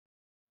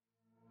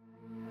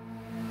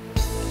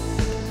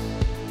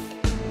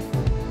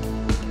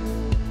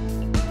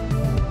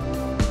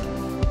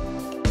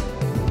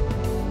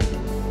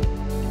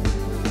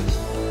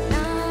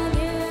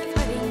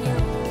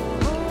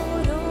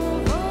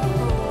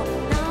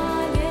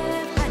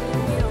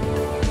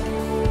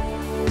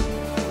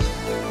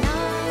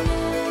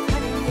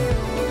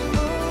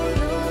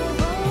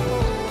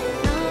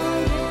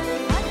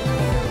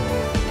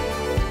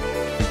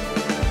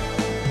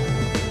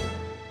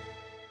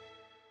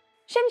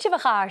Sin sibh a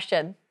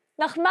cháirsin,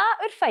 nach má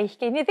ar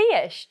faighinn i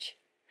dhéist.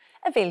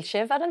 A bhfuil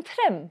sibh ar an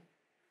trim.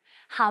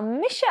 Tá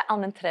mise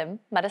an an trim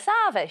mar is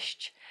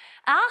ábhaist,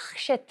 ach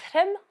sé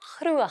trim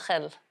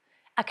chrúachil,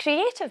 a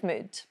creative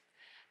mood.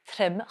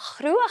 Trim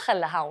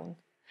chrúachil le hawn.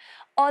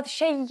 Oedd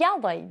sé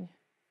ealaine,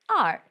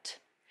 art.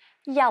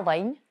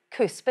 Ealaine,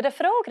 cúspar a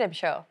frógram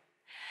seo.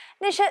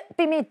 Nes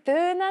bí mé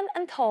dúnan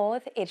an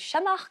tód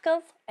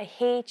sianachgal a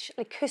héit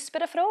le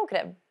cúspar a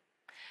frógram.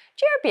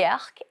 Dúr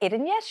beach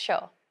an iar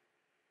seo.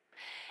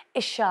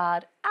 Is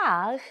sear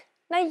ag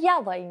na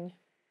ealaine.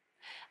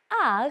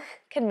 Ag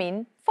can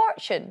mean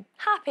fortune,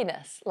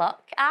 happiness,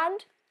 luck,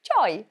 and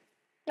joy.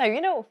 Now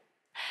you know.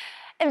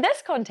 In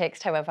this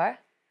context, however,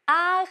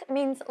 ag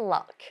means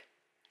luck,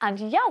 and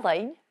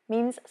ealaine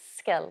means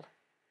skill.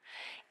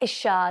 Is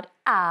sear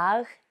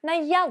ag na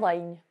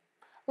ealaine.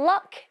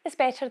 Luck is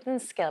better than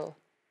skill.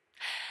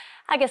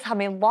 Agus ha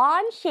mé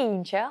lán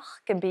chéinteach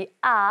gan bí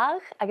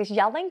ag agus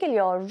ealaine go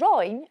leor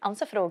roin an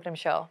sa frógram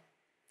seo.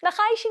 Na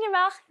chai sin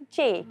amach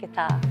dé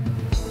gotá.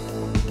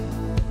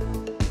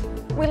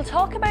 We'll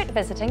talk about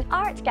visiting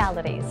art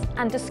galleries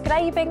and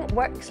describing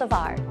works of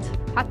art.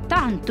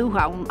 Hattahan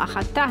túhaun a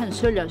hattahan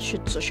sulla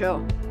schütze seo.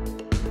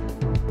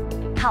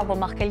 Calum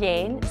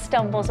Maclean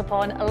stumbles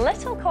upon a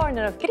little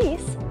corner of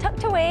Greece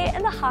tucked away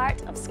in the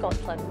heart of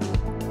Scotland.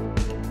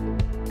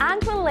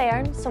 And we'll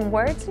learn some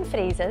words and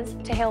phrases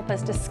to help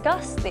us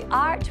discuss the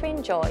art we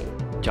enjoy.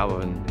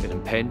 Jalwan in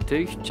an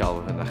pentig,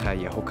 jalwan a chai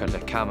hookah le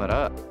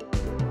camera.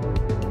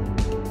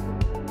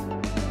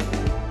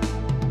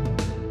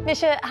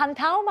 Nisha han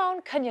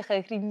taumaun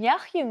cynnycha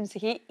grinach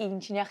yumsahi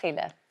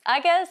neach-ealain.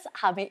 Agus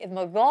ha mi in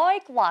magoi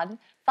gwan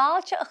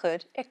falcha a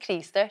chud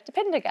Críostóir de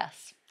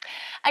Piondargás.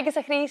 Agus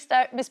a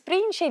Críostóir mis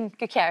brin sin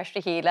go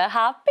cearstra chéile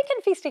ha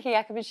bicin fista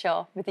chéach am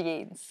seo with the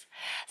yéins.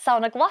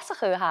 Sauna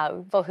glasachu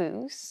hau vo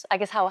hús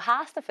agus hau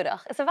hásta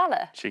furach is a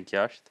bhela. Sin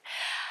ceart.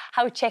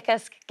 Hau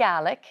checkas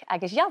Gaelic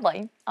agus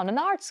ealaine an an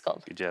art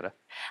school. Gujera.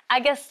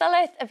 Agus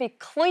salet a bhí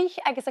clúich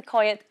agus a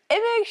coiad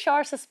imig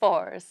seár sa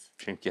spórs.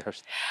 Sin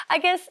ceart.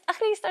 Agus a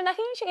Críostóir nach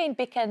hín sé géin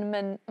bicin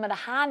man a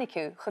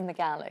hánicu chun na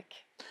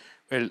Gaelic.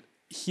 Well,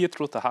 hier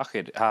trot a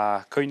hachir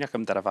a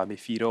coinacham dar a bha mi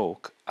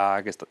fíróg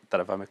agus dar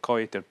a bha mi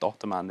coid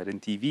dotaman in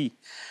TV.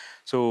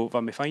 So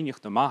bha mi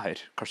feiniocht na mahir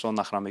carson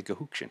nach ra mi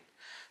gohúg sin.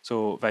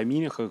 So bha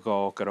míneach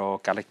go gur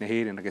Gaelic na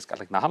héirin agus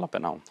Gaelic na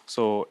halapen an.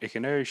 So ich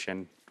in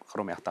sin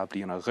chromeach da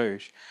blian a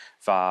röis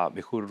va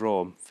mi chur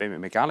rom fé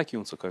mi Gaelic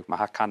júns coig ma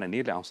ha kann an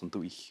éile an san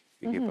dúich.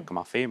 Vi gib go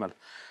ma fémel.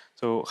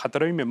 So chat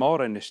er mi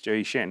mar in is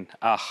sin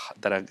ach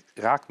dar a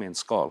raak mi in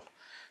skol.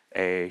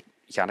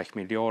 Janach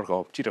mi leor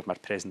go tíach mar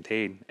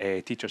presentéin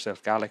teach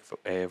yourself Gaelic for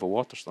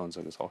Waterstones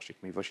agus hosig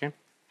mi bh sin.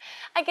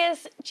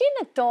 Agus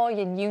dína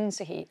dóin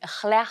júnsaí a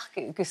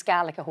chleachú gus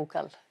Gaelic a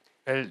hócail.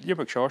 Well,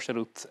 jebeg seáiste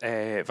út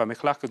bha mi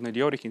chleachgus na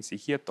leoricinn sa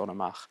hiad don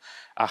amach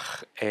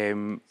ach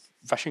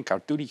bha sin car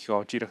dúrich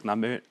á tíach na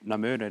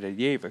muna a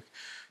dhéveh.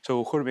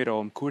 So chur mé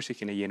am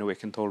cuasach ina dhéanú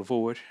ag an tol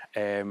mhór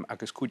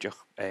agus cúideach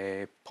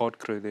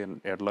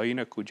podcrúdainn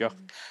leine cúideach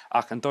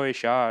ach an dóid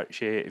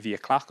sé bhí a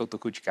chleachil do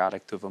cúid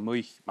Gaelic tu bh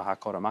muich ma ha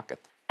cor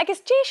amachad.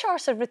 Agus dé seár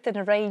sa rutain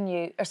a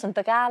réiniu san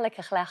do Gaelic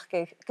a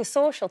chleachú go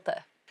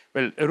sóisialta.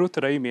 Well, rút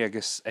a raimi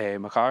agus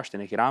ma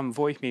cháirstein ag ram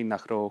bhóich mí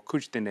nach ró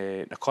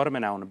cúideanna na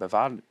corman anna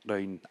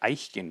bhhearlainn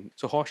aichcin.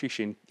 So háisí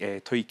sin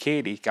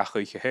toicéirí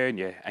gachuig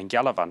heine an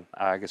Gealavan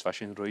agus bha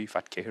sin roií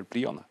fat céir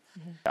blianna.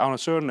 An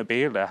suir na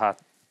béle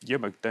hat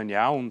jemag dunne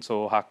ann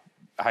so ha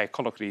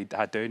collochrí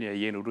ha dunne a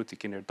dhéanú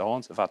rúticin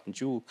dans a fat an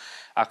dúl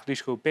ach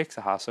rís go bec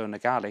a ha na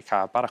Gaelic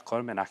ha barach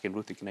corman ach in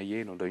rúticin a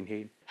dhéanú doin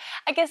héin.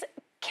 Agus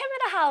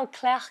cimid a há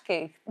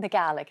cleachú na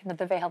Gaelic na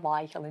do bheith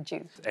láichil an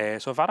dú?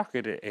 So bharach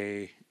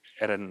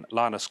an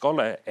lána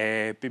scoile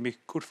bí mi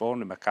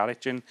cuafána me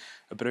caricin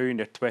a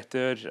brún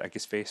Twitter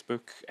agus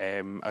Facebook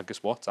agus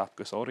WhatsApp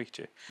gus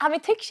áirite. Ha mi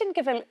tuic sin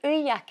go bhfuil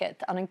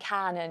uiacad an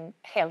canan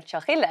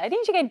cheilteach ile.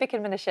 Dín sé géin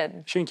bicin mina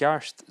sin? Sin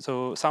cearst,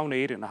 so sauna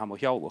éidir na ha mo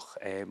healach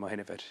má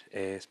hinnever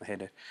ma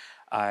hinne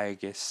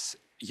agus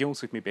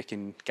dúnsach mi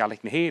bicin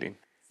Gaelic na héirin.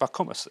 Ba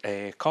cumas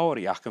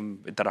cáirí ach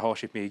dar a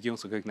háisip mé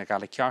dúnsach na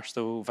Gaelic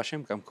cearstó bha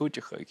sim gam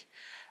cúideach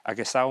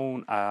agus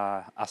saun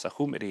as a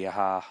chumirí a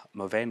ha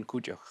ma bhein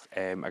cúideach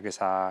agus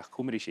ha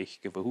chumirí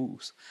sich go bh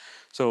hús.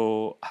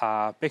 So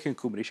ha bicin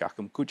chumirí seach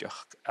am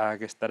cúideach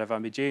agus dar a bha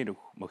mi déanú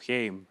mo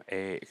chéim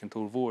ag an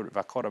túl mhór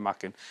bha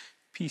choramachcin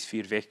pís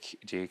fír vic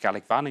dé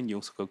Gaelic bhanan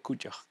dúnsach go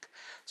cúideach.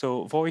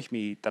 So bhóich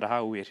mi dar a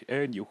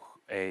hair dúch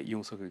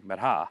dúnsach mar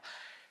ha.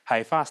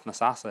 Ha fast na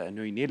sasa a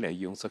nuí níle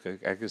dúnsach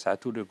agus ha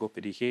túidir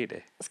gopa dí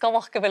chéide.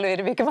 Scolach go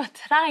bhfuil bhí go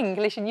trang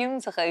leis an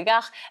dúnsach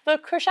gach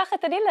bhfuil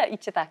chuirseachad an ile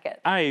ite take?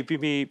 Ai, bí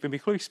mi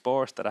chlúich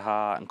spórs dar a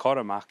ha an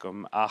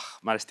choramachcum ach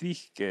mar is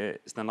trích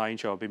is na nain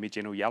seo bí mi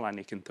déanú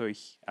ealaine ag an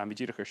tuich a mi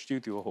ddíireach ar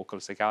stiùidio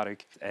hócail sa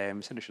Gàidhlig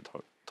sinna sé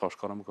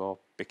toscorm go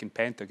bicin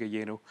penta go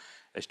dhéanú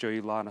is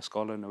dúí lá na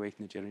scoile nó éit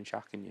na ddíireann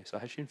seachainne, so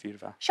he sin fír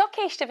bheith. Seo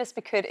céiste bhís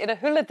bicúd ar a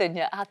thula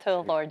duine a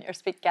tuilláin ar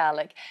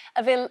SpeakGaelic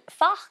a bhfuil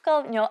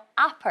fachgal nó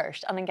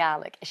apperst an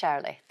Gaelic i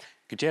searleit.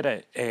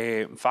 Gydera,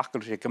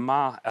 ffacol sé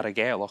gyma ar y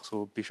Gaelach,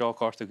 so bi sio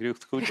cort y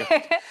grwch cwydja.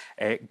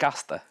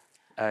 Gasta.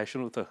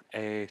 Siwnnwta,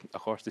 a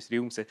chort ys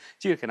rhywm se.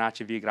 Dyr can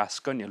atje fi gra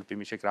sgoniol, bi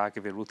mi se gra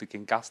gyfer rwta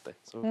cyn gasta.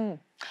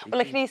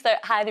 Wel, y Críostóir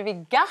haid fi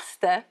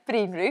gasta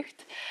brin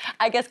rwt,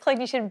 agus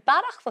clwyni sy'n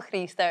barach fo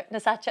Críostóir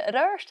nes atje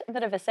ryrst yn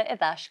yr yfysa i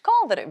ddash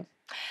còmhradh.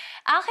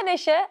 Ach yn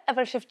eisiau, y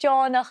fyr sy'n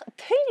Johnach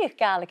tuilleadh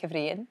Gaelic y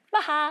frin,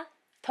 mae ha,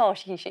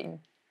 tos hi sy'n.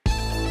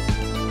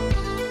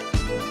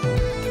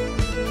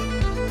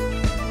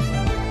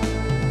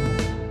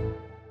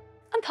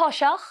 Yn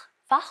tosiach,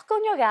 fach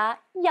gwnio ga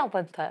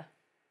ialbanta.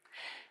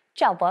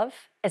 Gàidhlig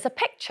is a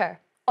picture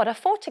or a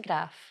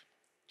photograph.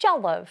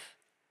 Gàidhlig.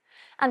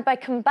 And by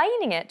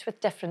combining it with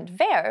different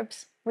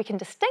verbs, we can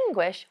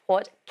distinguish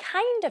what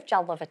kind of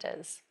gàidhlig it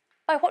is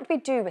by what we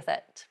do with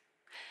it.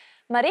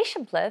 Mar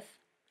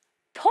éisiamplith,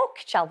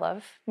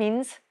 togail-inntinn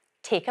means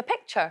take a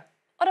picture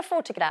or a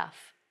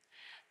photograph.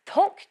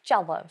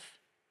 Togail-inntinn.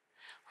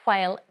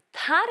 While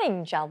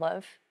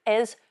tairng-gàidhlig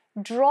is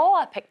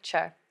draw a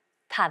picture.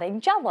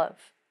 Tairng-gàidhlig.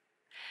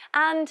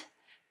 And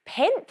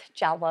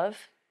paint-gàidhlig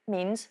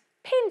means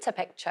paint a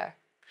picture.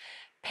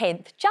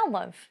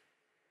 Paint-gàidhlig.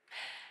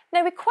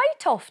 Now, we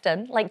quite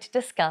often like to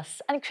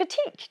discuss and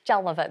critique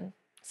gàidhlig,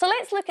 so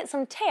let's look at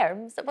some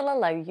terms that will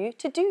allow you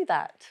to do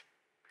that.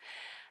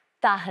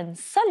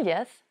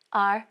 Togail-inntinn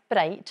are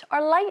bright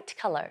or light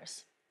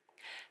colours.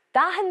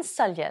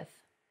 Togail-inntinn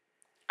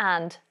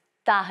and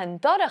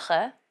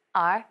togail-inntinn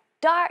are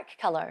dark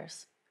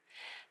colours.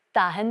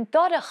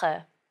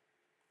 Togail-inntinn.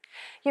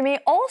 You may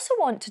also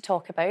want to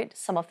talk about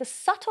some of the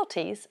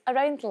subtleties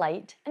around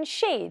light and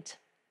shade.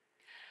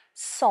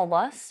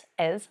 Solas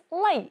is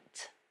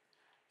light.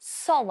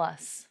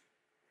 Solas.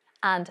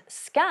 And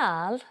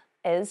scáil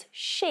is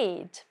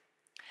shade.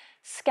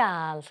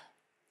 Scáil.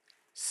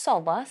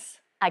 Solas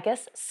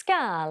agus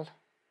scáil.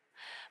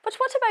 But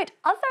what about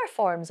other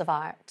forms of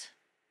art?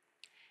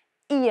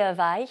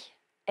 Iomall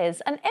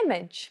is an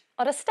image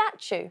or a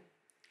statue.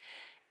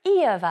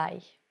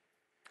 Iomall.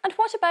 And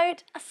what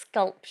about a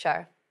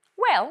sculpture?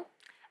 Well,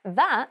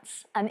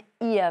 that's an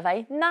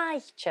iomall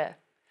neach-ealain,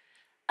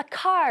 a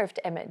carved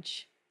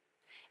image.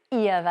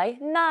 Iomall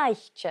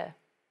neach-ealain.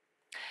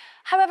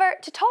 However,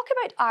 to talk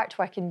about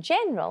artwork in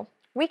general,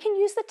 we can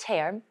use the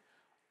term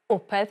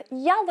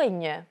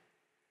togail-inntinn,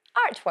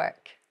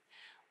 artwork.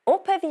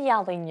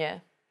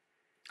 Togail-inntinn.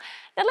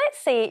 Now let's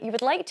say you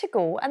would like to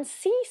go and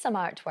see some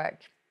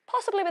artwork,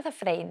 possibly with a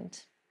friend.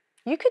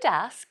 You could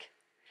ask,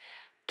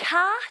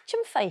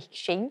 Calum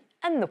Maclean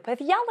and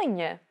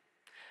togail-inntinn.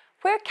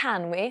 Where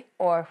can we,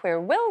 or where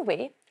will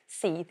we,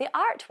 see the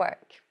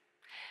artwork?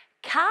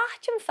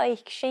 Calum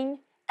Maclean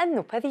and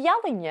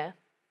togail-inttinn.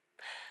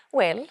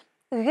 Well,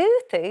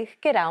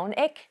 rúteach go raibh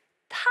ag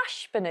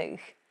taispeanadh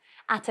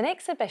at an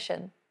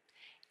exhibition.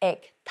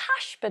 Ag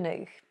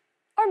taispeanadh.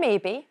 Or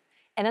maybe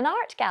in an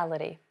art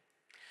gallery.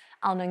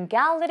 An an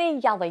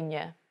gallery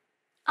ealaine.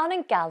 An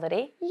an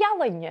gallery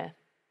ealaine.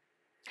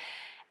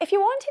 If you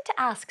wanted to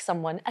ask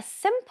someone a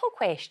simple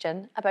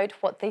question about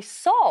what they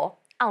saw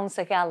an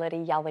sa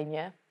gallery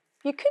ealaine,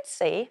 you could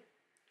say,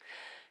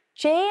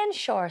 Jane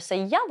Shore sa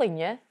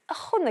ealaine a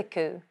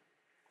chunnacu.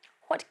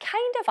 What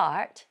kind of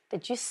art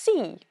did you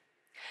see?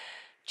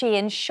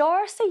 Jane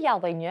Shore sa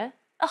ealaine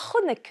a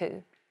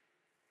chunnacu.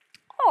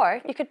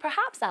 Or you could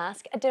perhaps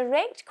ask a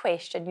direct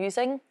question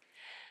using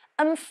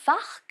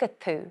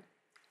fachgatú.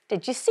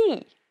 Did you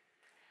see?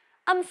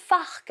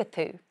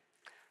 Fachgatú.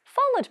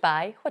 Followed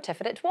by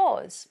whatever it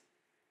was.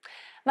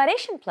 Mar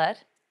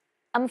éisiamplith,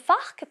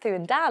 fachgatú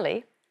in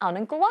Dali an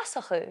an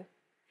Glasgow.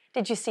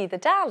 Did you see the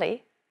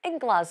Dali in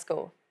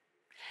Glasgow?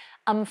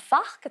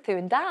 Fachgatú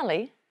in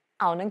Dali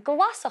an an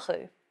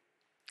Glasgow.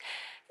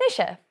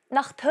 Nisha,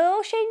 nach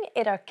tuil sin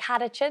ar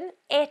carachin,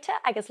 éta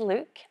agus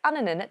Luke an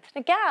an init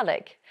na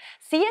Gaelic.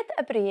 Siad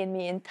a bríon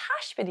mi in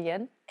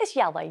taispeáin is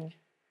ealaine.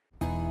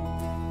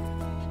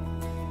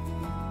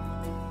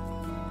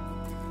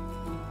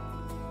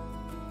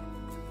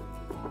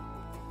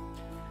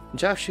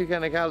 Deach si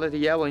gan a galad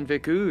ealaine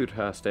bheith gúr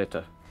has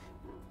éta.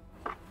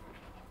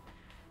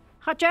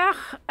 Cha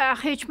deach a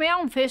chéit mé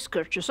an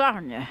fisgur te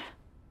sarne.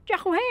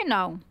 Deach ó hé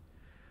ná.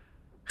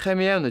 Cha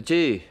mé anna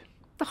dé.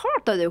 De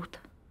chorta dút.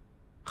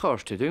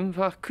 Chorta dún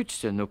bha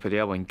cútste nó per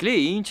ealaine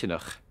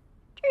glé-intinach.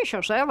 Dé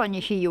seos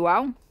ealaine hiú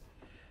an.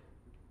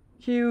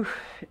 Hiú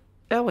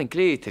ealaine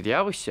glé te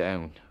deawiste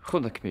ann.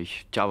 Chunnach mi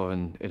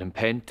dealahan ar an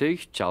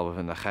pentuig,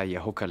 dealahan a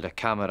chaie hocail le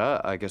camera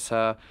agus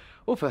a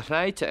opa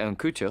hraite an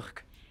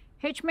cúteach.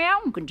 Héit mé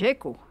an gon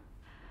teco.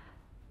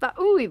 Da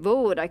úi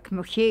bhór ag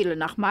MacIlleathain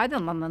nach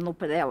maidan an an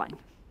opad ealaine.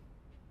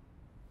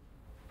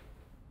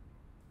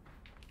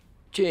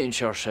 Jane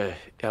seir se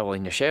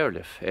ealaine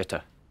séirlih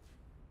éta.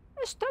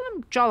 Is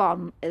stem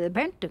jalan i de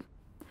bente.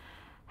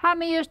 Ha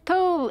mi is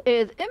tol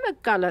iad imime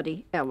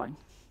gallery ealaine.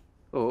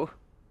 Ó,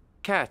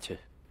 cáte.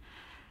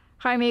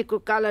 Ha mi go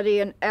gallery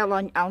an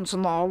ealaine an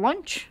san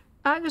lunch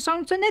agus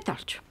an san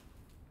netart.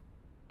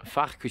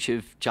 Fach go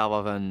sibh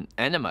dealahan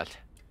animal.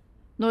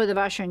 No de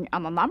version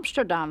an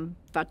Amsterdam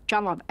dat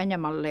Calum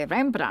animal le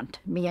Rembrandt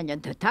mi an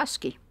de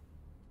taski.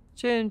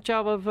 Sin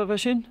jabh bh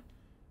sin?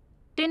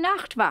 Die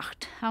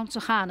nachtwacht aan ze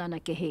gaan aan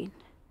een heen.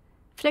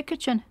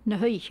 Flikkertje na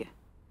huige.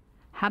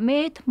 Ha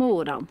meet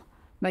moor aan,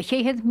 maar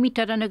je het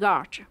mieter in een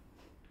gaartje.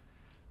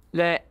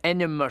 Le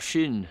enne mar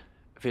sin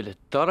vil het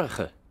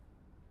dorge.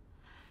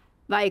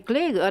 Wij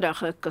kleeg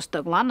erge kust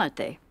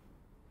glanete.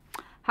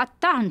 Ha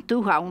tahan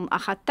toehouden en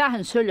ha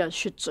tahan zullen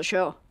schutsen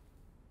zo.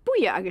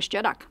 Boeie agus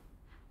jarak.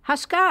 Ha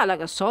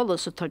skalige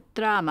solis het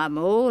drama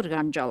moor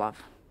gaan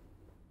jolaf.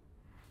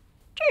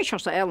 Tjus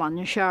als ealaine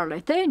in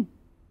Charlotte.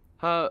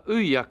 Ha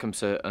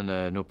ujakemse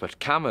an nopper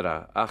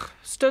camera, ach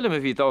stelle me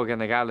wie dag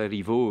in a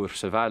galerie voor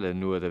se welle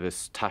nu de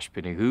vis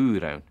taspinne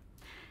guur aan.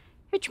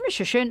 Het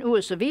mis sin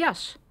oes a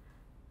vias.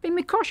 Wie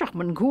me korsach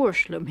mijn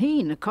goerslum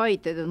heen a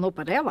kaite de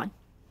nopper ealaine.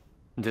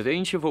 De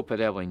eentje voor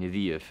per in de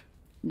dief.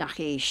 Nach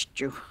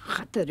eistju,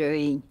 gaat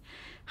erin.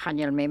 Gaan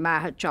je mee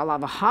maar het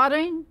jolaf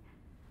haring?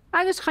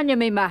 Agus gaan je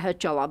mee maar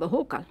het jolaf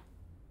hokal.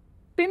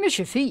 Wie mis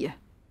je vier?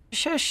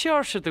 Se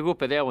sjorse de go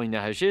per in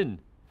na sin.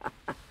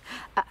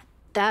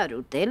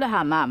 Daaru dele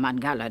ha ma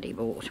man galerie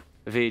voor.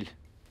 Veel.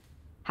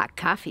 Ha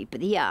koffie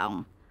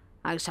briaan.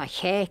 Agus ha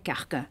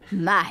gekachke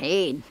ma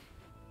heen.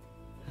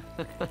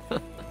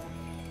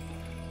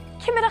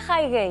 Cymryd a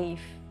chai geif,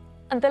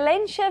 an de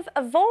lensef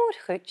a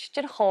voorgoed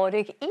den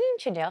chorig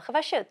eentje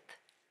gewashet.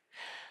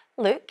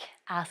 Luke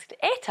asked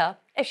Etta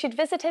if she'd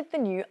visited the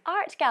new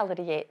art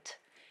gallery yet,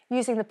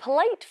 using the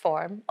polite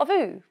form of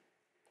u.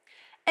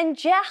 In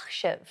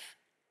Jachshiv,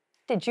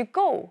 did you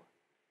go?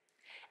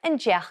 In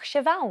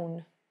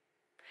Jachshivaun.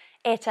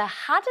 Etta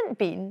hadn't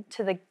been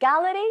to the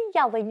gallery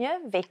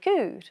Ialaine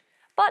Vekuur,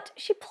 but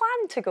she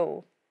planned to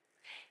go.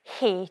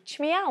 Heich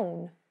me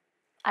aun.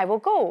 I will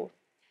go.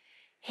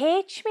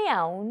 Heich me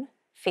aun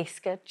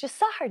fiske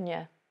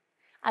Jesarne.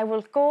 I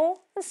will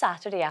go on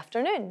Saturday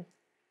afternoon.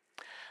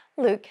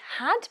 Luke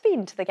had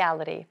been to the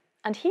gallery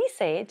and he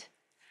said,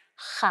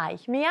 Chai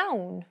me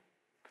aun.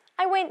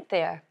 I went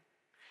there.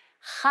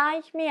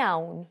 Chai me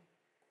aun.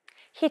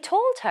 He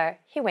told her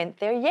he went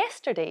there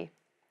yesterday.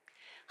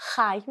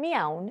 Chai me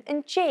aun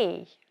in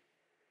J.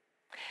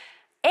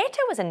 Etta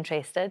was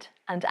interested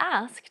and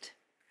asked,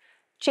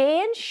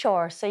 J and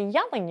Shorsa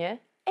Ialaine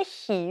a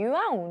hiu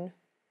aun.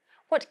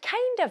 What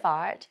kind of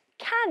art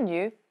can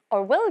you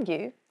or will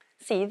you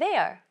see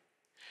there?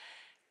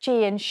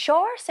 J and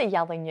Shorsa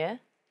Ialaine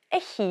a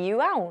hiu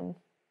aun.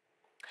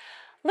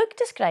 Luke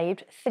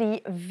described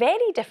 3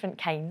 very different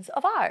kinds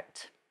of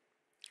art.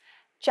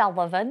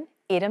 Jalvavan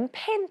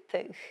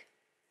Pentland,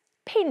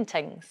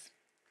 paintings.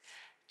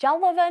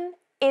 Jalvavan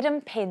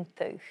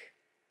Pentland,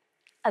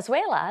 as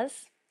well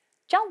as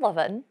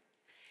Jalvavan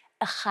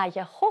a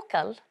chaya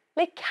hokal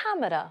le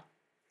camera,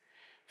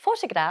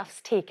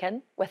 photographs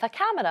taken with a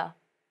camera.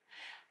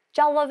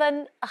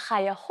 Jalvavan a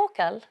chaya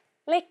hokal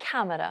le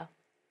camera.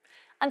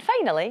 And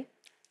finally,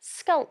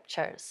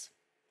 sculptures.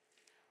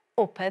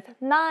 Opeth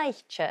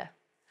naiche,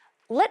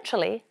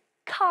 literally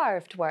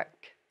carved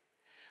work.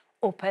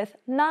 Opeth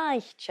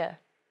naiche.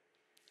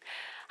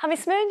 Ha mi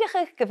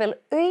smúndiach gyfil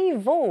ui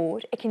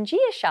fôr ac yn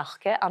gia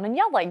siachge an yn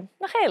Ialain,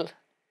 nach il.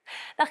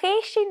 Nach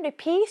eistyn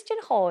repist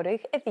yn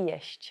chorig y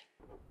ddiest.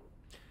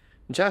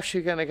 Jach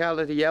si gan a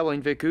galerie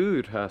Ialain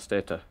Vekuur haast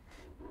etta.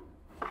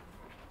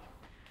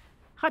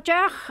 Ha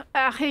jach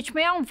a heich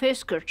me aan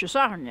fisker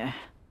Jesarne.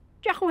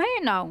 Jach hoe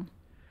heen nou?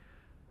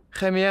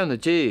 Ga me aan de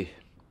J.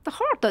 De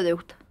gaat dat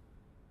uit.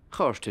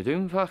 Gaarst te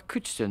doen, waar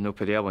kutsten op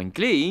er Ialain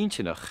glee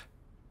eentje nog.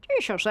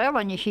 Tjus als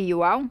ealaine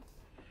hiu aan.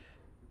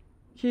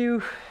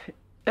 Hiu,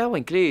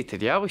 Ialain glee te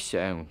jouwse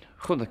aan.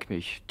 Gon ik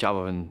mich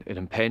jabben in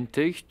een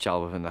pentig,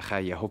 jabben a ga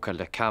je hokker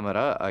de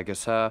camera,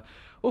 agus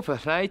op een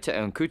rijte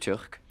aan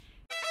kutjurk.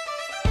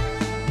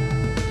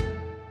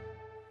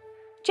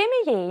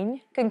 Jimmy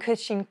Yane gan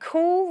cwtsin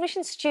cool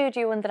vision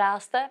studio yn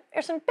draste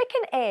sy'n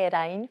bicin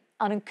eirain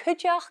an yn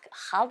cwdiach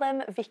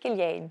Calum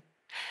MacIlleathain.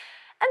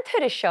 Yn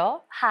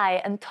turisio, hai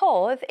yn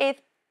todd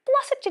eidd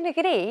blasid yn y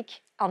Greg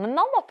an yn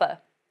Dunlop.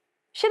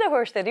 Sydd y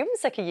hwrs dy rhywm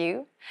sy'n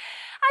yw.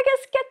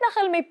 Agus gydnach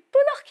yl mi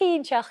bwlach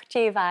cyntiach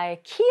jefau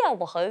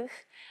cialwchig,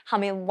 ha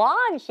mi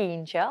lan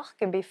cyntiach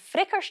gan bi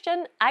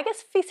frickerstyn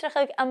agus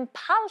fisrachig yn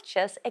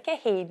palchas ag y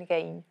hen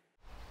gain.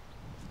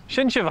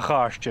 Sin se bh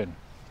cháirstein,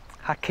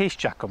 ha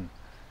céisteacham,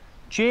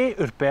 J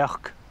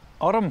bech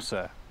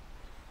ormsa.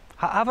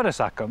 Ha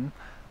avarasacham,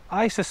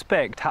 I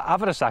suspect ha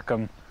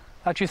avarasacham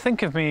that you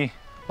think of me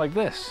like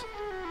this.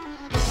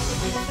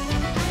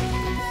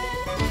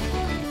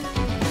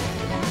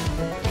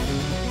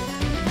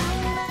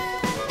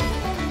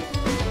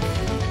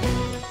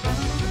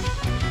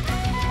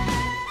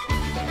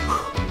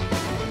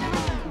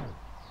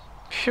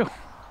 Phew,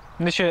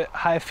 nisje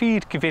ha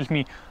feed gewild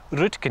me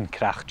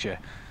rutkenkrachtje,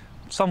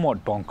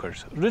 somewhat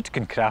bonkers.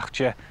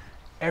 Rutkenkrachtje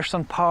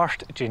son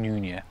paart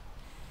genuine.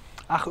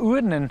 Ach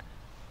uurnen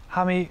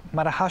ha mi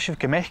mar a hashiv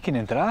gemechkin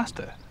in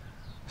draste.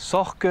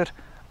 Sochker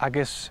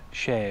agus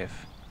shev.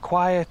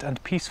 Quiet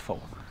and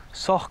peaceful.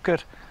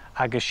 Sochker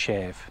agus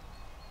shev.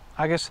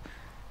 Agus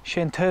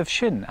shen tuv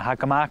shin ha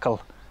gemakel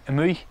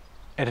emui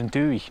een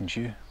duich in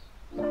ju.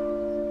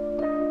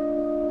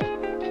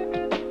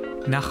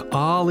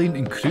 neach-ealain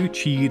in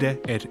chrútíre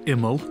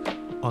iomall,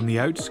 on the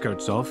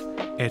outskirts of,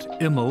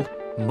 iomall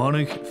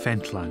Monadh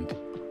Phentland.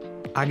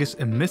 Agus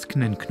in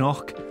Misknin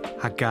knoch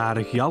ha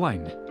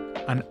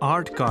gàrradh, an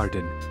art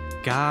garden,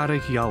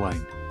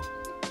 gàrradh.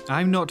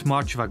 I'm not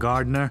much of a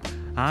gardener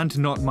and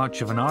not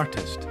much of an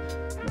artist,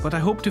 but I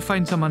hope to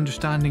find some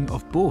understanding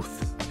of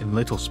both in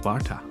Little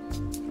Sparta.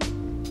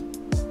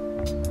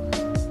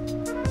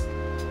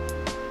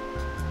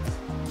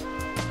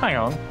 Hang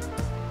on,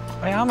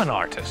 I am an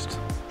artist.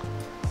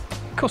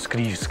 Go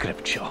scríomh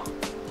script seo.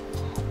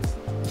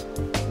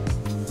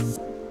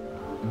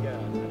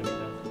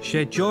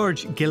 Sé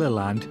George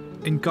Gilliland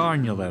in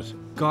Garnular,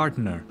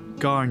 gardener,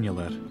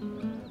 Garnular.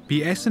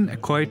 Bí esan a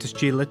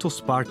coitisdí Little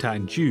Sparta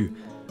and Jew,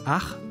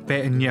 ach be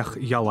a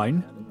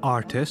neach-ealain,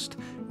 artist,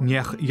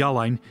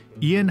 neach-ealain,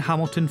 Ian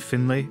Hamilton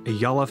Finlay a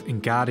Yalav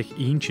in Gàidhlig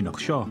Intinach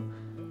seo.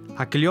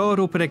 Ha gleor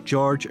operek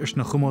George ers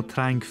na chumol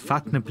trang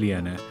fatna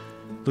bliana.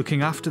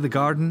 Looking after the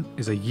garden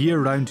is a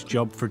year-round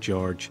job for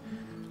George.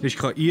 Lish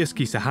cha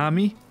iaski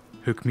sahami,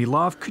 hook me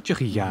love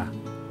kuchach ya.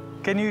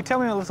 Can you tell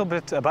me a little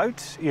bit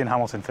about Ian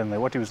Hamilton Finlay,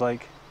 what he was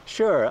like?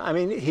 Sure. I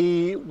mean,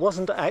 he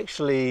wasn't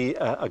actually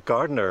a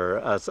gardener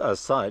as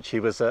such. He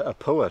was a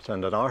poet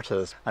and an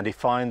artist, and he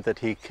found that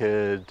he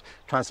could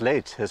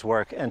translate his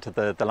work into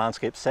the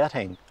landscape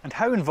setting. And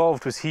how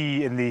involved was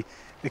he in the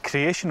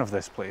creation of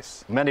this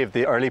place? Many of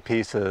the early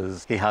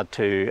pieces he had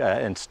to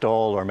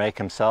install or make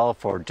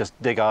himself or just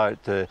dig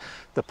out the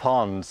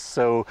ponds.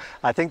 So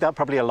I think that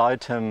probably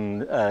allowed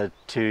him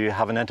to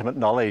have an intimate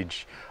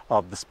knowledge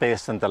of the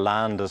space and the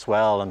land as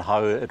well and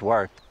how it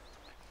worked.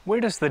 Where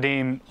does the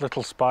name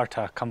Little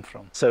Sparta come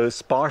from? So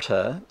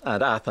Sparta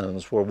and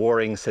Athens were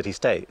warring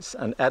city-states,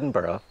 and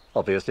Edinburgh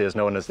obviously is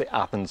known as the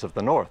Athens of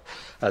the North,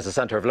 as a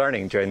centre of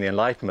learning during the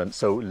Enlightenment.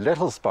 So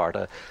Little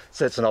Sparta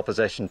sits in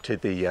opposition to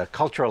the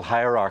cultural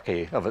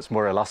hierarchy of its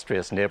more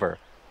illustrious neighbour.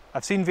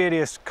 I've seen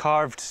various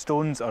carved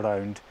stones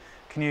around.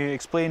 Can you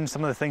explain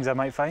some of the things I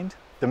might find?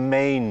 The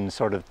main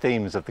sort of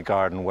themes of the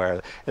garden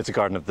were it's a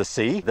garden of the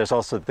sea, there's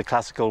also the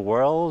classical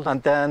world,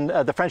 and then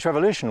the French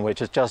Revolution, which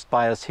is just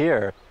by us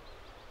here.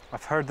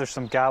 I've heard there's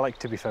some Gaelic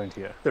to be found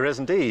here. There is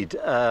indeed.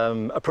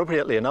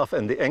 Appropriately enough,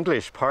 in the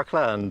English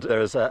parkland,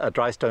 there's a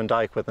dry stone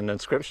dyke with an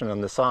inscription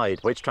on the side,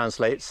 which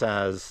translates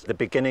as, "The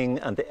beginning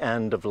and the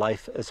end of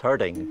life is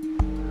herding."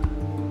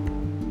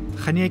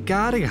 Chanye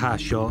gàrradh ha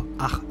seo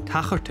ach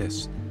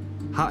tachartis.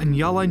 Ha an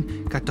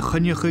ealain gat de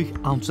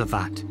chunnechuig ounce of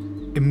vat.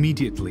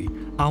 Immediately,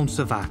 ounce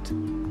of vat.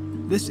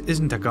 This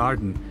isn't a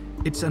garden,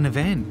 it's an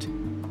event.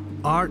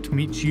 Art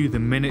meets you the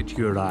minute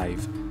you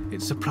arrive.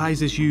 It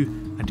surprises you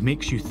and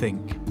makes you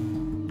think.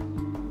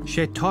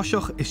 Sé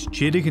toiseach is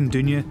tíreach an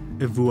duine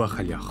I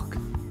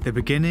bhuachaileach. The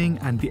beginning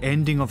and the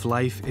ending of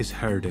life is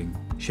herding.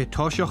 Sé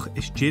toiseach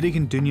is tíreach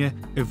an duine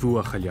I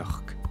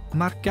bhuachaileach.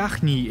 Mar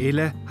gach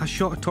neach-ealain ha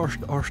seo a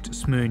toirt orst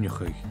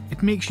smúnechuig.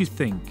 It makes you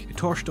think, a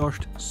toirt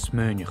orst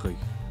smúnechuig.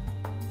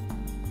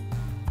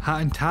 Ha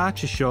an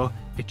táte seo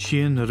I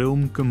tíon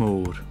rúm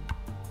gomór.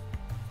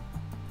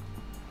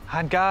 Ha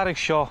an gàrradh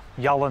seo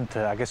ealainte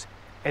agus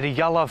a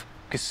ealav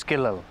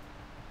goscilleadh.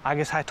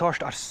 Agus ha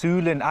toirt ar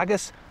súlin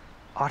agus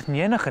art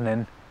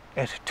neach-ealain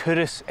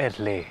turas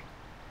lé.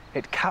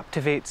 It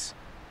captivates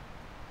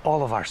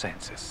all of our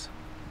senses.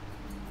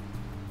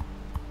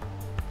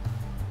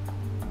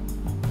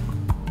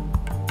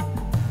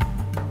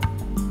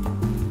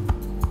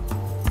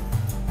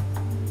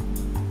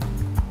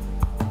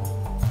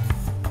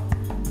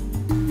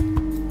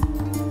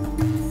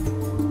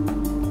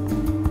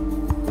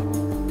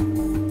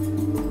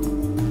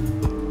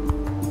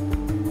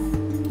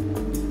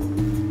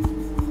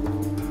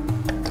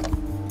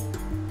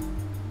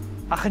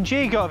 Ach an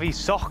dé go bhí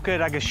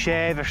sochgar agus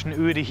séh ars an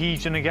uair a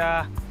híd na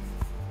gá.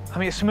 Ha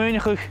mí a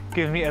smúnechuig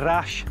give mí a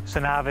rais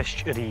san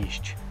ábhaist a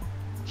ríist.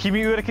 Chi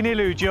mí uair an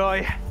ilú,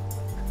 joy.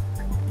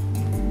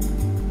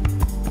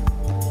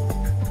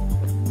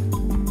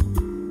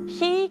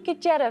 Chi go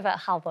deiribh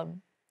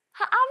halbam.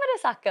 Ha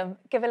afadas acam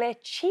go bhfuil é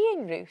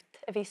tíon rút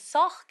a bhí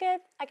sochgar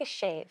agus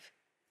séh.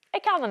 I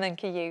còmhradh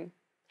ciú.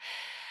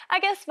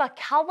 Agus má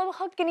calbam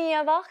chud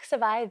gníomhach sa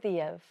bhaid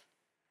díobh.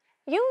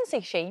 Dún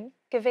sig sin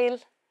go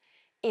bhfuil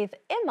iad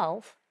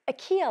iomall a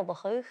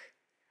cíalbachach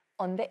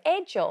on the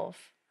edge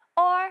of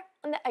or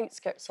on the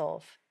outskirts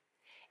of.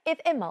 Iad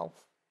iomall.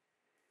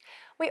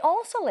 We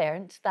also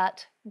learned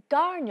that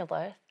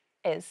Garnular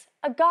is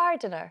a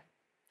gardener.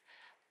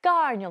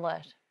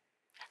 Garnular.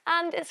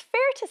 And it's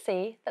fair to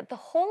say that the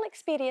whole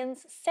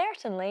experience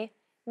certainly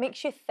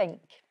makes you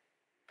think.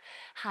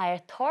 Ha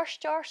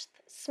torstjorst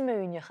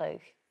smúnechuig.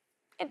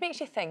 It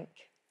makes you think.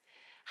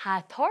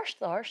 Ha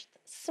torstjorst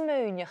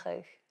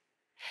smúnechuig.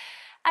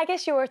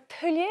 Agus you're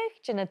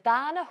tuilleadh de na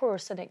dána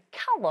thuirsanna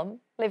Calum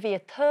le bhí a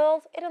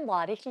tuill ar an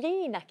láirich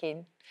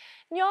líonacin.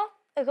 Nio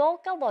a gáil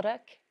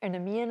galorach ar na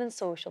mianan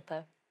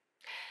sóisialta.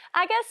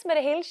 Agus mar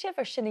a héil sibh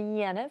ar sin na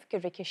dhéanamh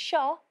gur bhí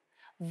seo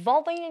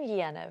bholainn an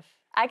dhéanamh.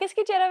 Agus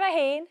go deiribh a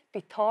hain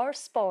bí tar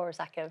spórs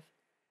acamh.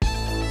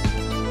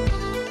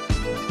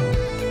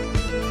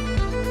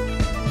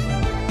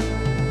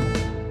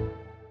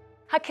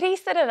 Ha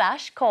Críostóir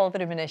arall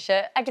còmhradh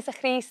muise agus a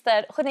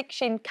Críostóir chunig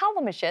sin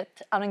Calum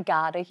MacIlleathain an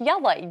gàrradh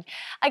ealaine.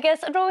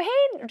 Agus ro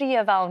héin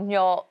riamh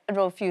neo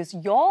ro fiús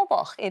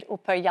eolach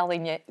upper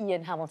ealaine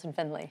Ian Hamilton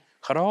Finlay.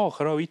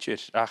 Chará ítir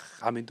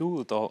ach ha mi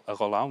dúd a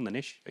gáil anna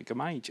is ag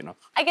gomaid nach.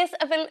 Agus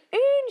a bhfuil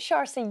ún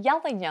seir sa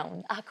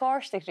ealaine a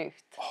cóirsta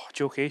grúcht.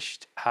 Joch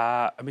ist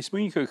ha a mis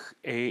muinchuch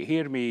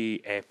hér mi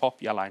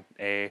pop ealain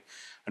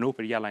an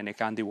opper ealain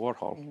ag Andy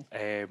Warhol.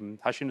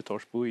 Ha sin a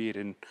tors buir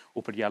in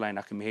opper ealain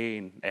ach im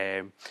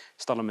héin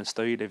stallam an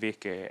stiùidio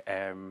vike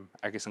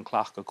agus an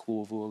clach a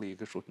clúhúlaí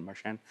agus rútan mar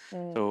sin.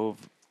 So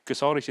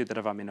gusáris idir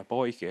a bheit min a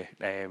boike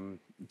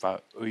va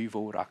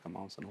uivór ach am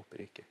an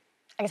opper ikke.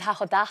 Agus ha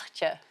go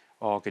dachte.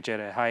 O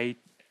gajere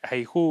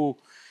hai ho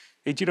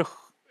dírach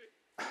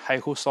hai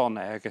ho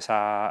sanna agus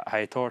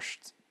hai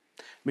torst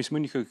mis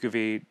muinich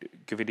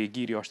gyfyd I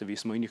giri orsta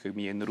vis muinich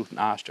mi yn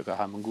rútan áiste go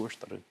ha man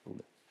gúrstar.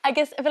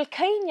 Agus a bhfuil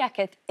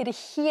caiinneachad a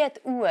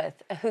chiad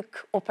uad a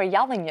thug upper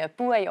ealaine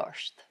bua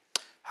orst.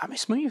 Ha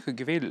mis muinich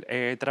gyfil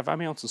dar a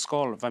mi an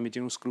skál va mi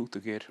dinu skrúta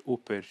gyr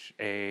upper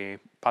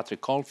Patrick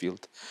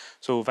Caulfield.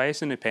 So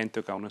vais in y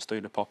pentog an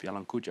stoile pop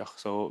ealain cúideach.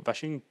 So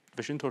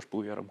Visin tors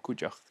búir am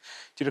cúideach.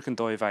 Dírach an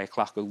dói bheith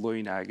clach go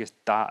luine agus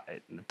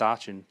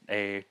dáin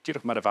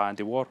dírach mar a bheith an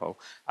de Warhol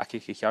ac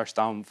ich chearst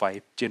dam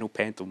bheith genu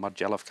pental mar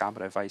gelah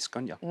camera bheith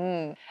sconja.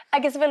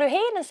 Agus bhfuil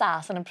héin as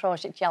as an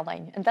project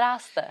ealain an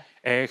drásta?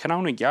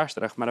 Chanán an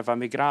gearstrach mar a bheith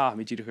mi gra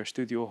mi dírach ar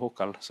stiùidio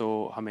hocal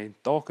so ha mi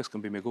dáchas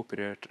gan bí mi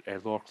gopir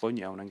lór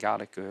clonne an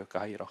Gaelic go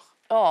hairach.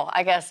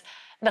 Agus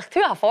nach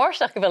tú a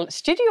fórstach go bhfuil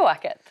studio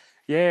agad?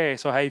 Yeah,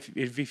 so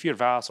vi fyr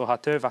va so ha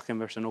töfach in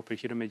versen opper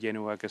hier med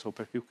genu agus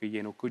opper puke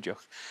genu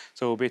cúideach.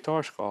 So be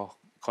torska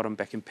chum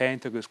becin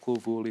pent agus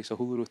clúhúlaí so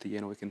thuúta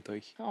genu ag an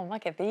tuich. Ma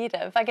go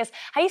bhíadh. Agus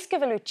haisce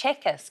bhfuil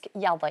checasc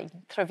ealain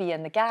tra bhí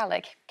in na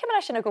Gaelic.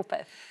 Cimar sin a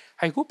gúpad?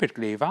 Ha gúpir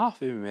léh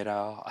áf mir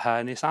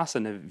ha nes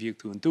asan a bhíag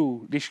tú an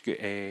dú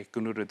lísce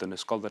gunúrad an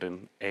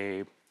scodarin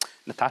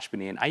na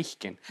taispaní an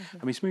eichcin.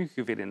 A mi smúg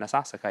go bhfuil nas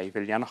asacha I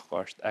bhfuil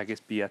leannachgáist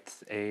agus bíad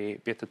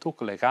a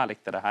tócail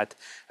Gaelic dar a had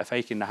a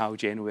feiccin na há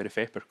géanú ar a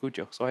fépar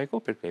cúideach, so ha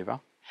gúpir léh.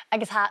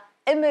 Agus ha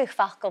imimeh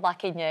fachcail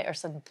bacinne ar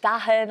san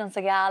dahan an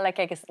sa Gaelic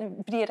agus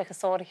bríad a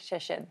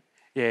chasóirte sin.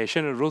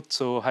 Sin a rút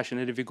so ha sin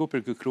idir bhí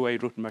gúpir go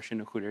cruúid rút mar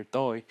sin a chuir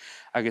dói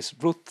agus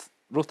rút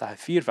a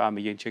fíorhha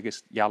me dhéint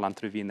agus ealain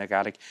tra bhí na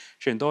Gaelic.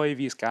 Sin dói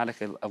bhís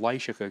Gaelic a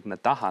leiseach na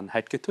dahan,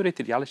 heid go túir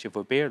idir ealaise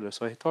bh béirle,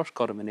 so tors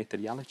corm an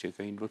idir ealaise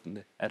go on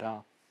rútan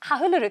ará. Ha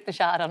thuile rút na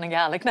sear an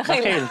Gaelic nach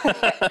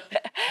chéile.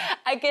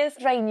 Agus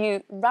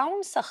rainiu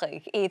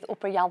roundsachaigh iad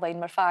upper ealain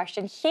mar fear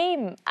sin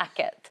chéim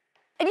acad.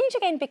 A nín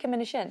sé géin bic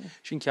min sin?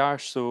 Sin cear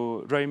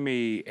so raim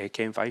mi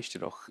céim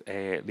feisteach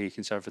le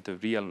conservative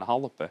rial na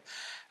Hallpe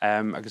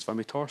agus bha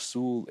mi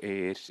torsúl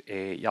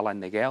ealain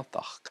na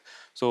Gaeltach.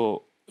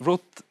 So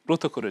rút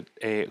a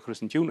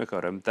chus an dúna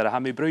chum, dar a ha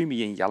mi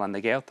brúimi in ealain na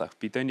Gaeltach,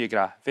 bí duine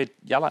gra fid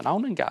ealain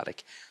an an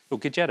Gaelic. So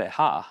gajere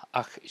ha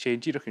ach sé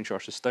dírach an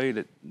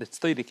seir na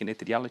stoidig in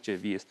idir ealaite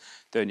vís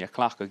duine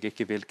clach go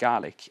gici bhil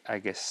Gaelic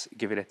agus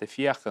gifir a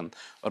fiachan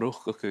a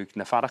ruchgachug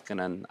na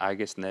farcanan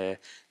agus na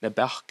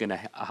bechgan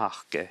a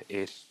hachge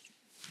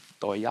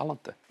dó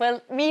ealanta.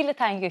 Well, míle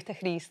taingucht a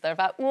Críostóir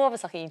bheit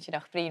uabhasach íon sin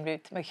nach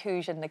bríonrút me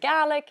chúisin na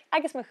Gaelic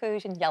agus me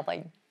chúisin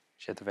ealain.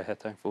 Sé a bheith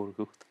hetain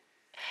fórgucht.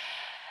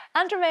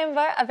 And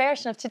remember, a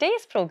version of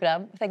today's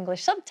programme with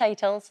English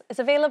subtitles is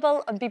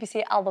available on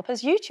BBC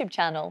Albapa's YouTube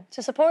channel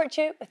to support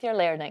you with your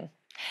learning.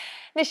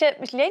 Nishe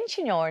mislein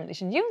sinjorn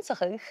is an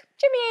júnsachig,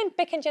 Jimmy ein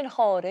bickenjin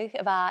chorig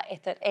a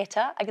bheit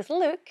eta agus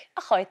Luke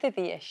a choit a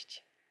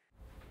dhiist.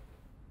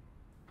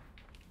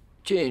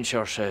 Jane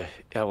seir se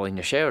ealain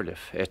na séirlih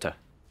eta.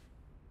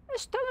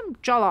 Stallam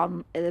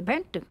jalan I the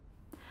pentog.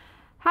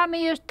 Ha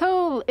mi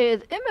tól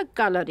imime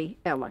gallery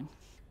ealain.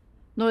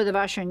 Noid a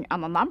bhesin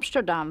an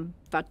Amsterdam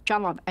that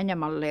jalan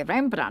enymal le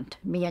Rembrandt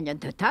mi an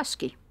de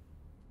taski.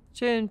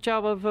 Jane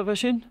jabba bh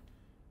sin?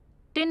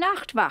 De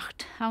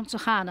nachtwacht an sa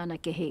gaan an a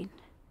geheen.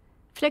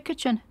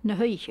 Flikkertjen na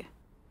huige.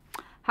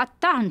 Ha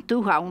tahan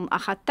toehaun a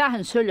ha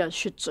tahan sulle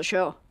schütze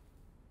sjo.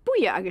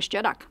 Boeie agus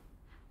jarak.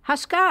 Ha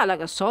skaal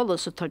agus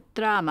solis a tot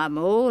drama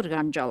moor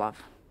gan jalav.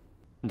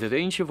 De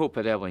eentje op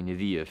per ealain na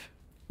díobh.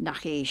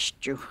 Nach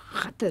eistju,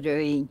 gaat er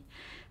een.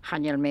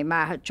 Gaan je me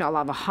ma het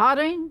jalav a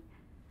harin?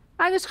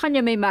 Agus gaan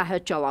je me ma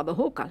het jalav a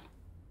hokal.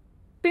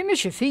 Bí me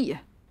se fie.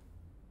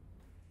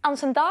 An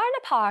san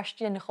darna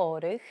páist in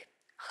chorig,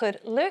 chur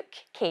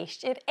Luke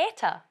céist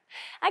eta,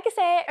 agus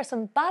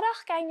san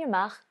barach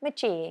gainneach me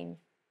Jane.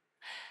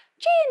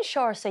 Jane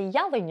seir sa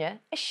ealaine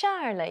is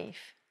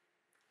searleif.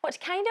 What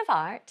kind of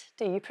art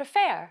do you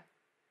prefer?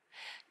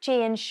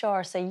 Jane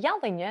seir sa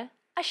ealaine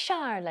a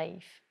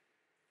searleif.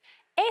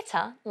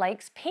 Eta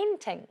likes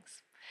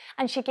paintings,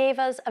 and she gave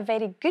us a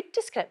very good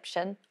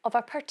description of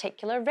a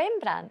particular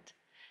Rembrandt,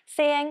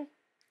 saying,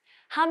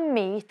 "Ha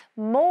meith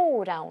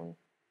mó rawn."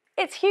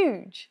 It's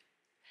huge.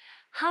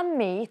 Ha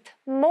meith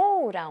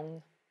mó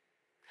rawn.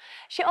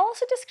 She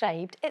also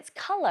described its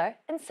colour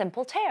in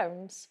simple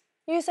terms,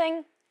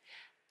 using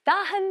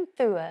dahan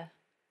thua,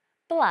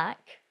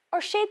 black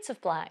or shades of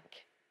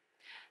black,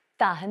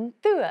 dahan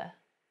dua,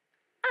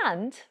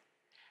 and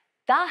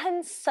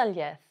dahan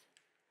tuilleadh,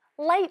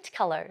 light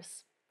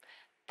colours,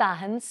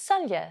 dahan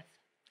tuilleadh,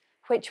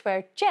 which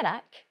were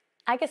gàrradh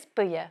agus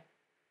builleadh.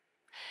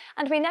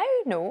 And we now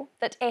know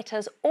that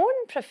Etta's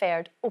own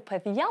preferred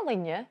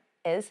togail-inntinn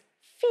is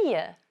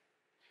fia,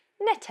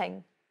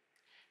 knitting,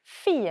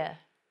 fia.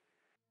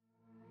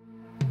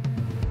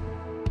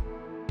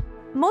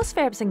 Most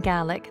verbs in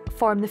Gaelic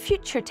form the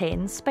future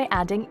tense by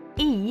adding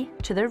e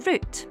to their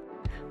root,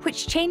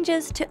 which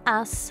changes to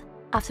as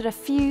after a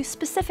few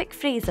specific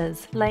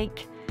phrases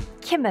like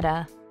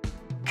còmhradh,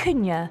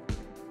 tuilleadh,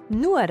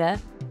 nuaire,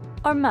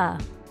 or ma.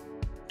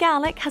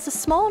 Gaelic has a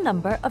small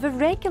number of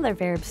irregular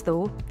verbs,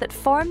 though, that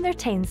form their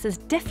tenses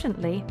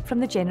differently from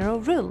the general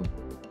rule.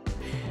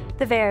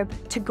 The verb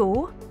to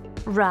go,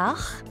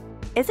 rach,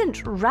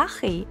 isn't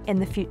rachi in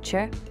the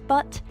future,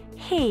 but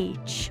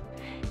héich.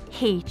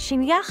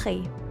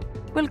 Héich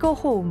will go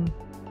home.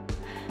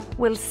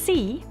 Will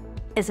see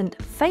isn't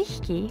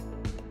faighinn,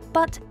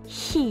 but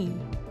he.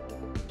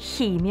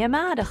 He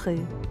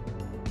miamadachu.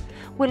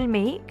 Will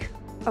make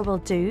or will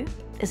do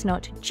is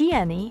not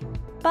gianni,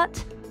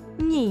 but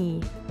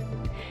ní.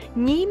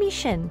 Ní mi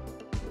sin.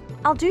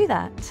 I'll do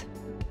that.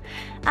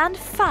 And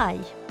fai,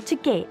 to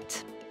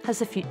get, has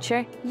the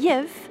future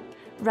yiv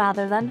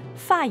rather than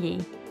fai.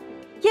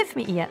 Give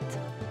me it.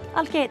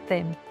 I'll get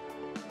them.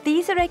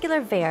 These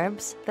irregular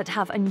verbs that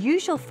have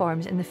unusual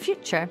forms in the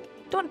future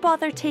don't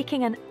bother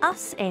taking an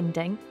us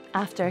ending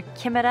after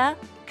còmhradh,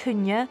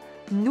 tuilleadh,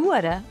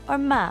 nuaire, or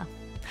ma.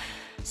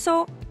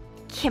 So,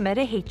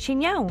 còmhradh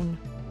héich-ealain.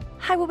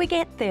 How will we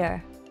get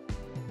there?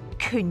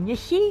 Tuilleadh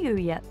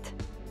hiú.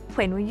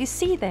 When will you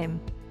see them?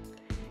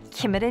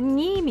 Còmhradh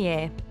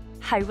níimie.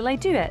 How will I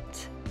do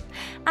it?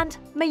 And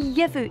ma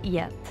yivu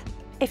iad,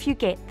 if you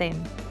get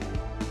them.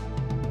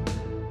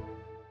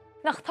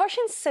 Nach tar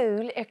sin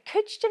súil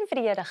cúid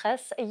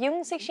bhríodachas a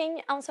dhéanamh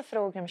sin an sa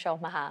prógram seo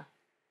maithe.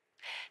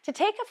 To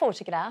take a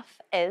photograph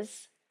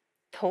is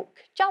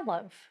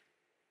togail-inntinn.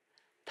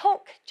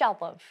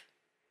 Togail-inntinn.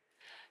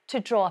 To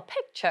draw a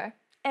picture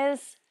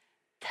is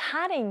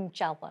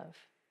taidsear.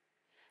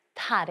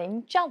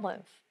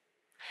 Taidsear.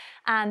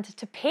 And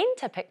to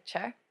paint a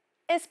picture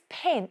is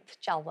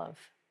pentland.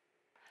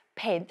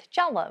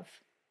 Pentland.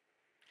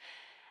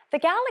 The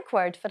Gaelic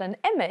word for an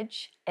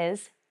image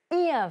is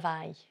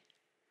iomall.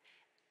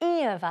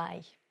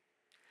 Iomall.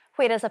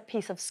 Whereas a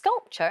piece of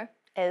sculpture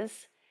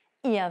is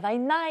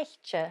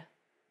iomall.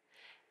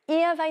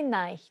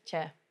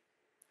 Iomall.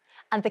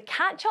 And the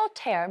catch-all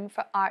term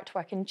for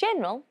artwork in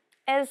general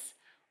is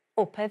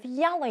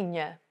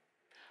togail-inntinn.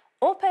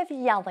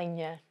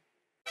 Togail-inntinn.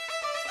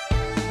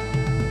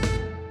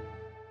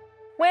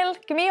 Well,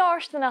 gymí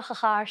orstanach a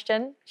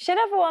chárstin, sin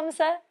a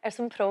bhuamsa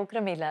some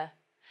programmile.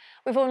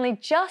 We've only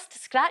just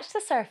scratched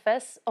the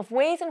surface of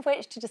ways in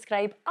which to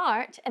describe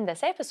art in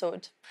this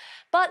episode,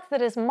 but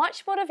there is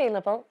much more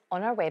available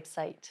on our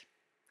website.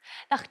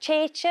 Nach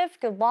tseitsear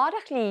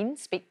gàidhlig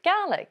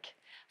SpeakGaelic,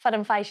 for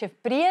an feisih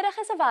briarach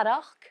is a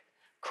bharach,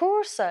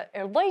 cuasa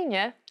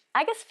ealaine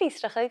agus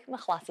fístracha na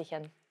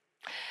chlasichin.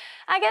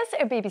 Agus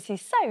BBC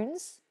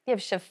Sounds, yv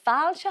se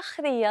fáilte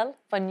chríal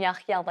van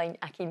neach-ealain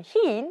ac in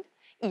hín,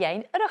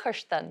 iomall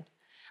ruchairstan,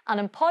 an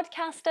an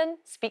podcastan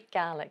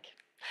SpeakGaelic.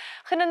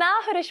 Chun na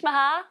náthúris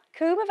maithe,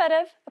 cúma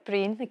bheirbh a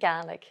brín na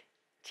Gaelic.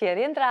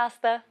 Tíorí an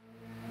drásta.